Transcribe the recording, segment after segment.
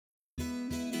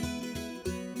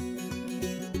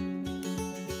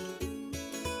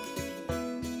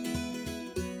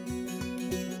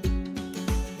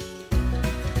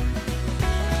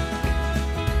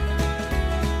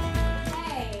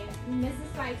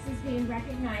is being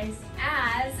recognized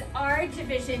as our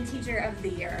Division Teacher of the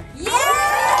Year. Yeah!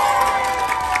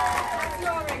 As you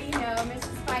already know,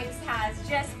 Mrs. Spikes has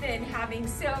just been having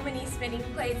so many spinning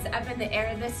plates up in the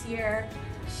air this year.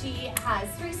 She has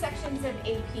 3 sections of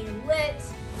AP Lit.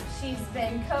 She's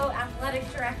been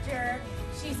co-athletic director.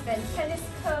 She's been tennis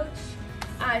coach.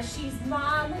 She's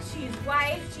mom, she's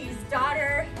wife, she's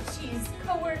daughter, she's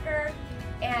co-worker,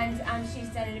 and she's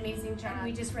done an amazing job.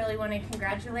 We just really want to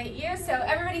congratulate you. So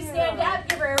everybody stand up,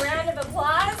 give her a round of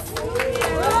applause.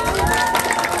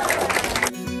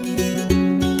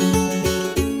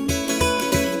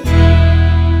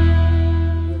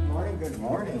 Good morning, good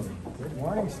morning. Good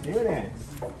morning, students.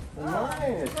 Good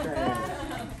morning, Miss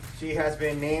Tran. She has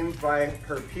been named by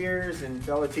her peers and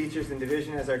fellow teachers in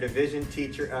division as our Division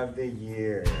Teacher of the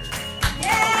Year. Yay!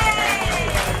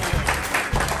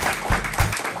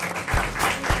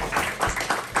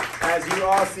 As you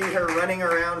all see her running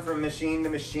around from machine to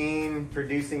machine,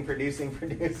 producing,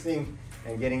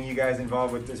 and getting you guys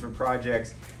involved with different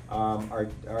projects, our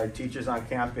teachers on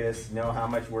campus know how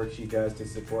much work she does to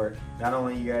support not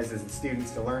only you guys as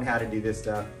students to learn how to do this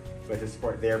stuff, but to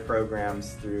support their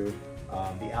programs through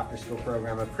the after-school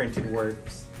program of Printed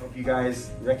Works. Hope you guys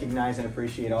recognize and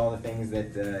appreciate all the things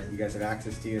that you guys have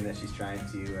access to and that she's trying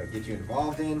to get you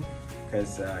involved in,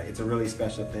 because it's a really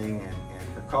special thing, and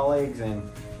her colleagues and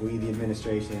we, the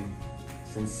administration,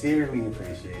 sincerely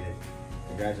appreciate it.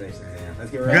 Congratulations, Anne.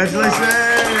 Let's give her a round. Congratulations!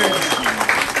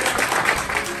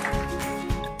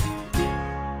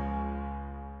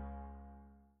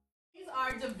 She's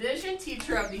our Division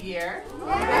Teacher of the Year.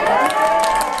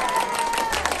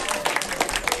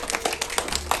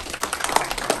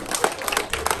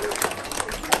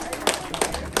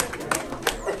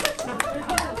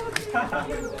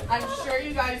 I'm sure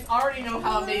you guys already know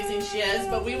how amazing she is,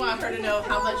 but we want her to know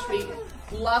how much we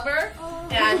love her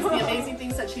and the amazing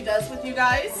things that she does with you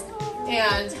guys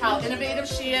and how innovative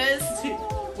she is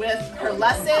with her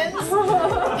lessons,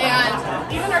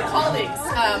 and even her colleagues,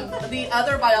 the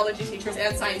other biology teachers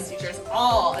and science teachers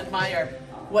all admire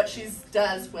what she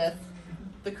does with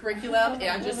the curriculum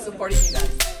and just supporting you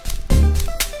guys.